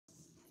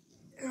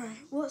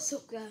What's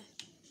up, guys?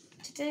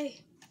 Today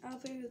I'll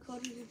be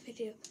recording a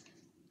video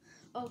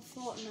of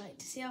Fortnite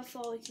to see how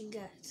far we can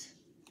get.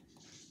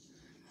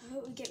 I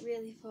hope we get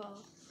really far.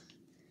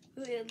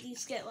 We at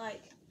least get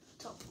like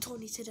top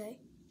 20 today.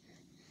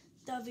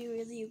 That'll be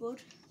really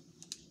good.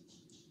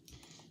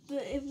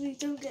 But if we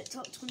don't get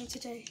top 20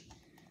 today,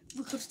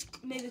 we could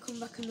maybe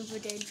come back another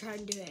day and try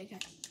and do it again.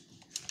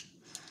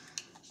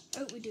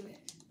 Hope we do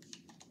it.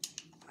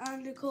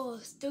 And of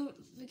course, don't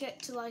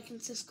forget to like and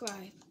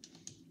subscribe.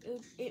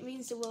 It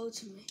means the world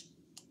to me.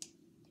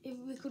 If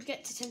we could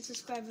get to 10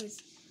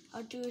 subscribers,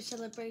 I'll do a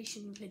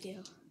celebration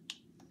video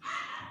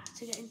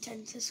to getting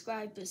 10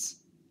 subscribers.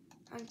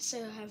 And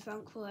so how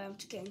thankful I am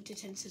to getting to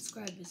 10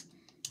 subscribers.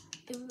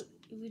 If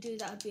we do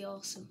that, it'd be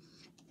awesome.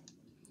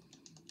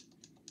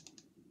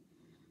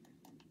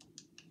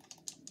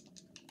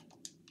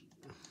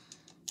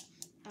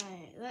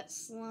 Alright,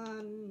 let's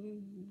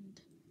land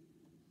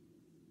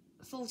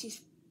 40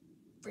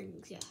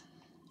 Springs, yeah.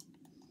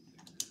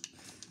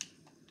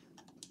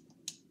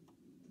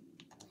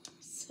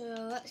 So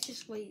let's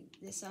just wait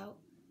this out.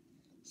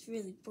 It's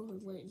really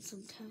boring waiting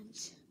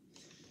sometimes.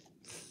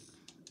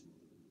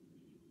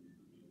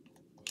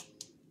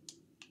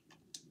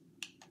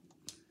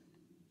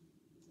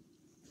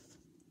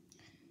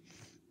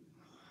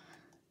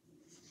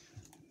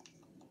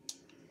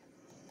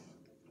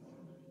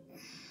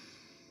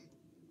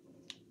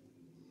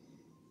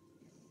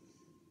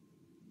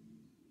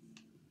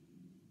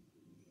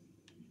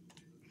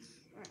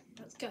 Alright,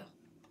 let's go.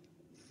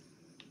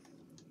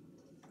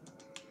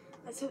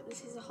 Let's hope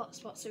this is a hot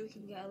spot so we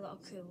can get a lot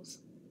of kills.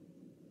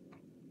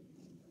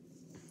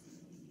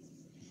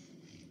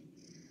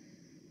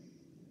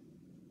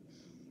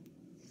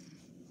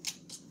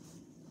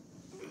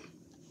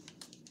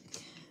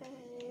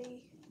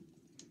 Okay.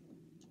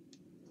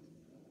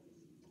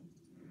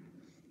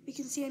 If we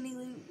can see any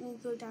loot, we'll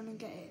go down and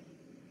get it.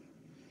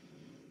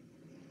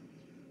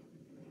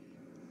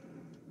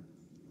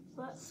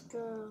 Let's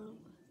go.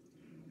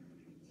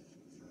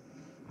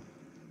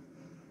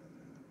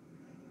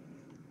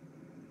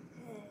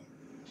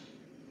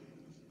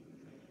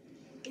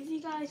 If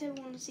you guys ever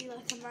want to see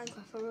like a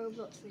Minecraft or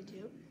Roblox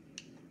video,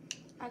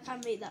 I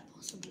can make that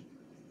possible.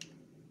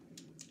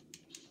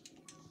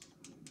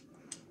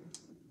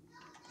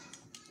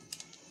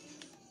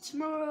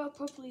 Tomorrow I'll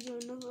probably do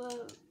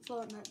another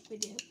Fortnite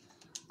video,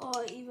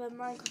 or either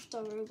Minecraft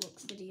or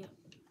Roblox video.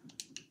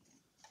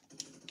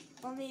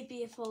 Or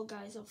maybe a Fall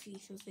Guys or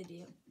FIFA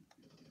video.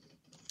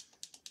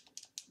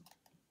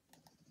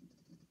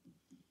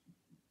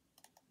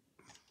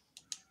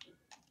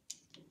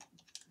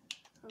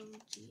 Oh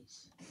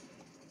jeez.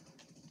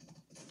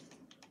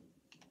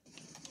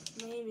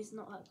 My aim is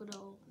not that good at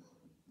all.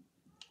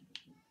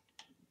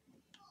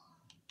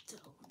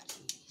 Oh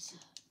jeez.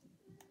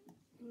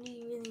 We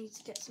really need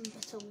to get some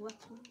better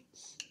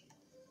weapons.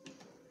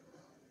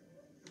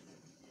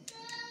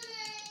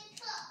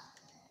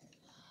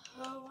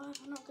 Oh, why am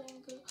I not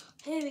getting good?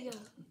 Here we go.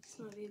 This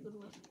might be a good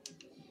weapon.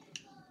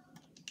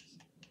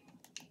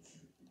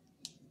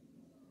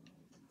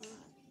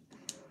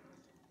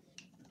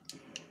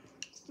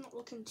 Not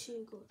looking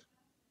too good.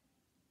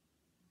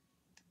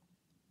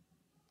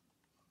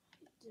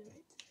 Do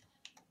it.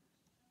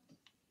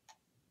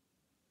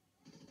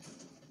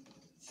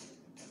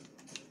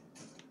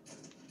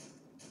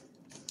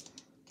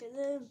 Get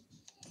them.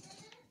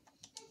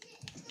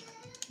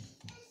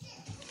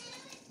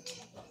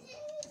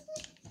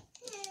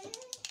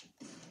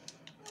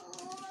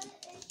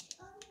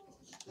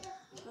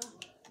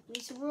 I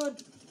need to run.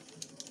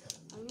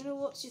 I'm gonna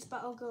watch this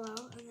battle go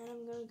out, and then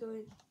I'm gonna go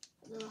in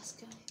at the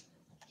last guy.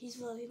 He's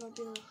low, he might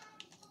be low.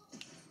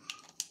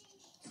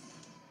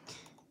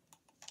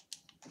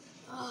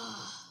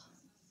 Ah.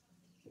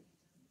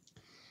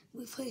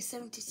 We played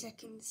 70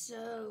 seconds,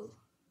 so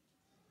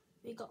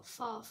we got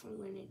far from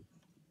winning.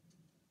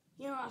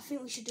 You know what, I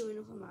think we should do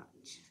another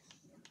match.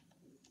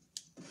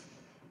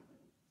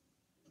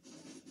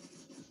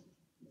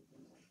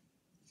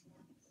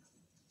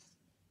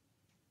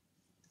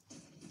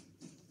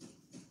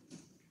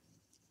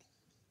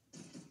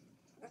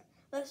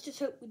 Let's just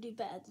hope we do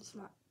better this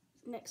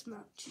next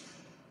match.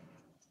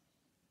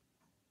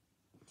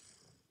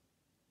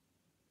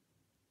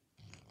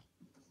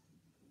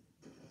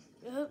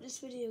 I hope this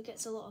video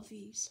gets a lot of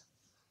views.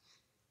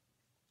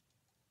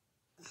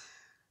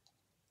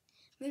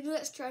 Maybe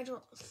let's try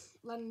to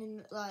land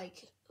in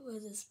like where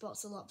the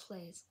spot's a lot of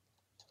players.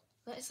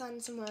 Let's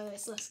land somewhere where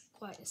it's less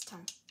quiet this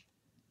time.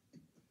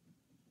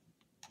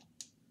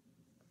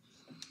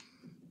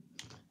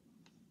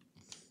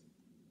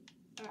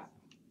 Alright.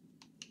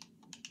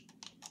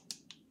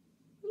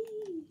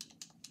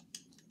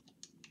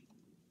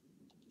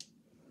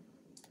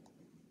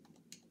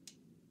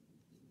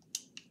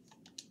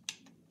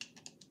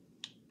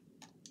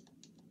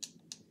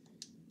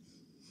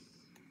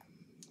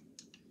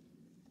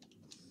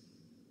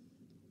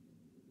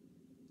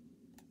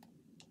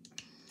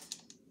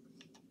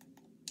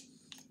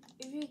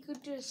 If you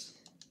could just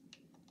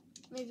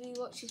maybe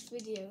watch this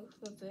video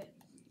for a bit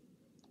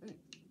and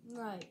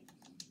like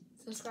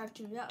subscribe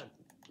to me, that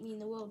mean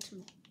the world to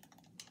me.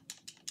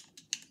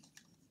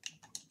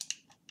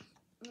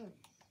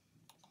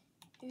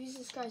 If you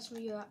subscribe to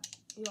me, you're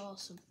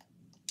awesome.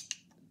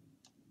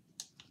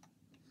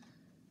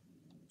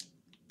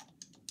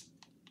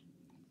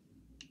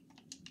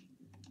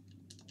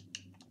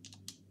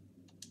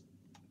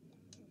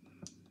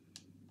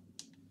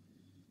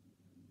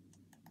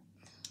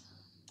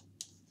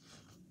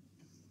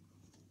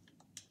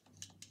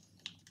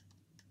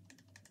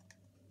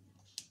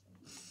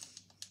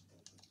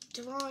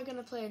 Tomorrow we're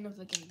gonna play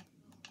another game.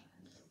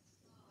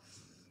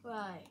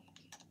 Like,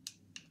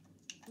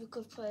 we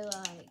could play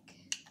like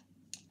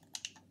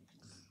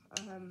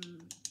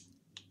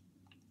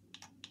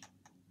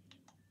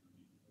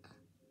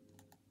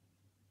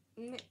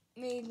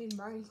maybe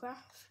Minecraft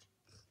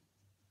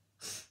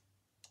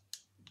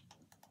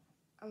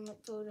and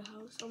like build a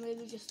house, or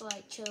maybe just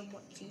like chill and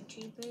watch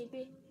YouTube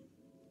maybe.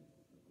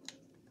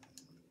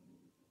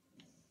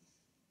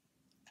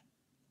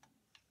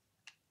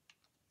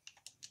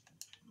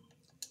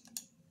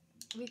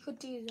 We could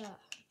do that.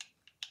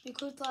 We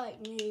could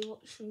like maybe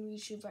watch some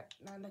YouTube at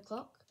 9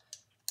 o'clock.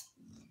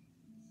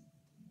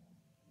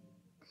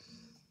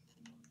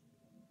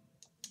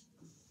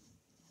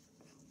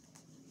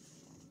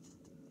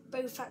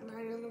 Both at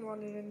 9 in the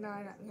morning and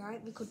 9 at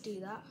night, we could do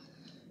that.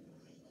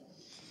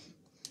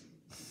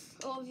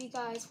 Or if you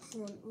guys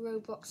want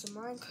Roblox and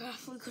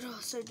Minecraft, we could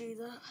also do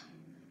that.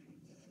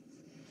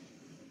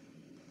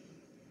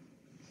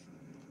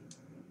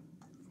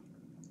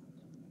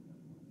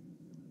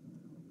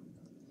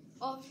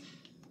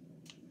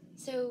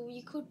 So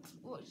you could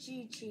watch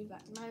YouTube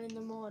at 9 in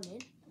the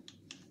morning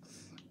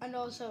and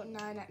also at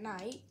 9 at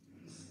night.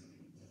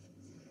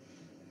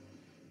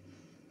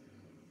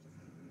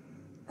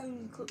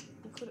 And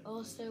we could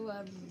also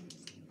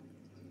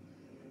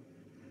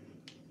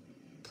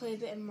play a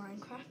bit of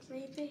Minecraft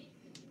maybe.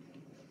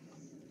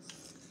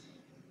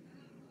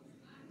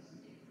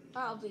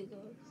 That'll be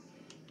good.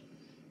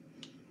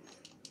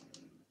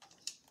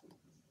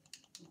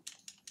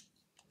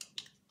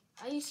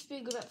 I used to be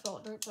good at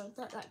Fortnite, but I'm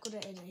not that good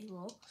at it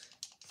anymore.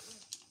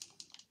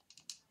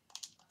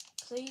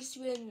 Because I used to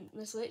be in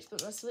my Switch,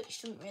 but my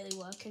Switch didn't really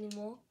work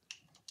anymore.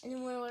 And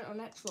then when I went on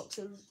Xbox,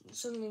 it was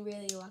suddenly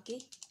really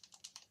laggy.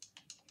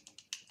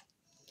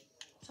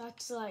 So I had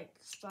to like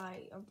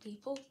spy on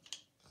people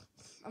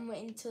and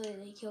wait until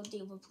they killed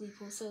the other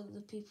people, so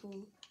the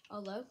people are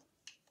low.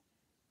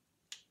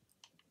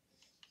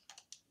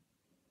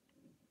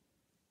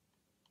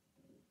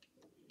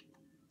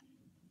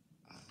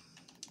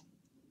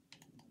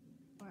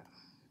 Right.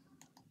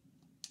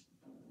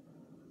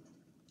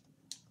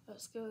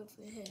 Let's go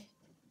over here.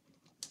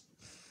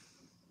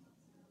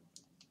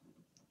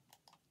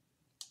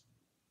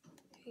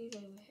 Who's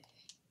over here?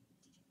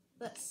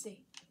 Let's see.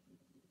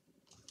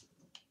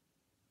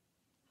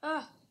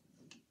 Ah!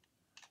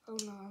 Oh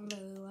no, I'm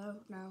really low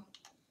now.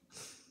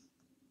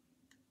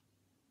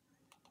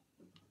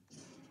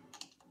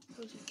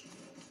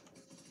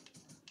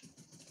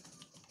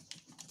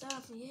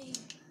 Damn, yay.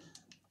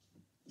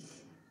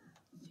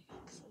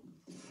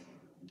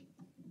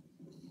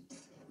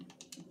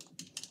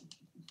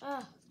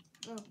 Ah,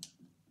 no.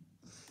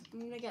 I'm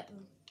gonna get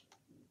them.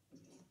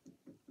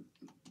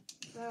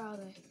 Where are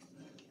they?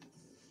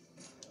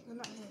 They're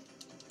not here.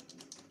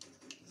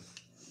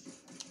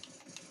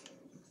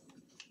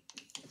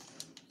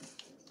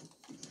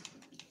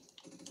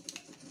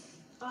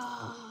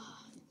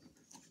 Ah.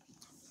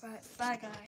 Right, bye guys.